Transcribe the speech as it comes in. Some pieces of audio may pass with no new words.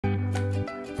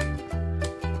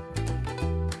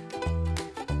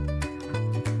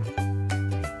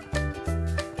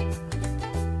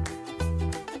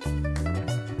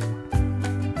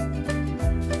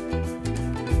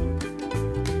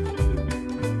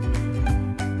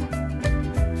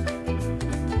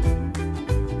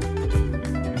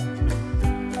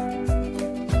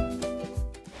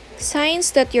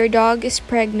Signs that your dog is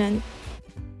pregnant.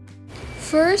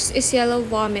 First is yellow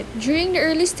vomit. During the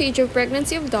early stage of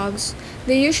pregnancy of dogs,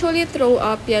 they usually throw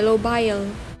up yellow bile.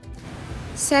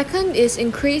 Second is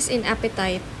increase in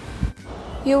appetite.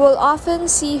 You will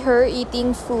often see her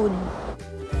eating food.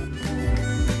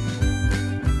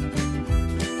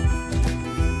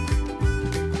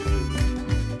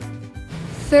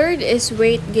 Third is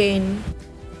weight gain.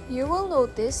 You will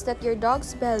notice that your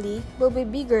dog's belly will be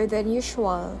bigger than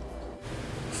usual.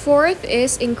 Fourth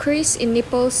is increase in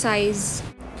nipple size.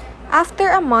 After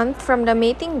a month from the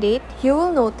mating date, you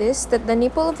will notice that the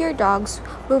nipple of your dogs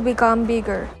will become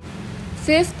bigger.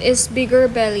 Fifth is bigger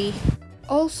belly.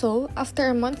 Also, after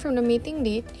a month from the mating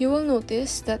date, you will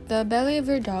notice that the belly of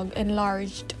your dog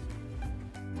enlarged.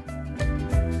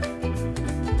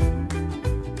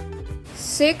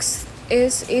 Sixth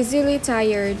is easily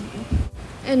tired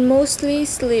and mostly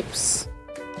sleeps.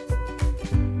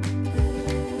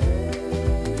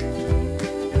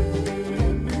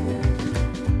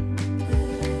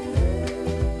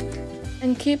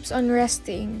 And keeps on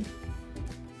resting.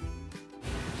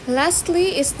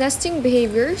 Lastly is nesting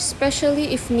behavior,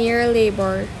 especially if near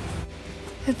labor.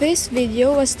 This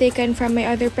video was taken from my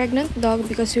other pregnant dog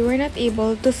because we were not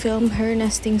able to film her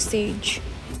nesting stage.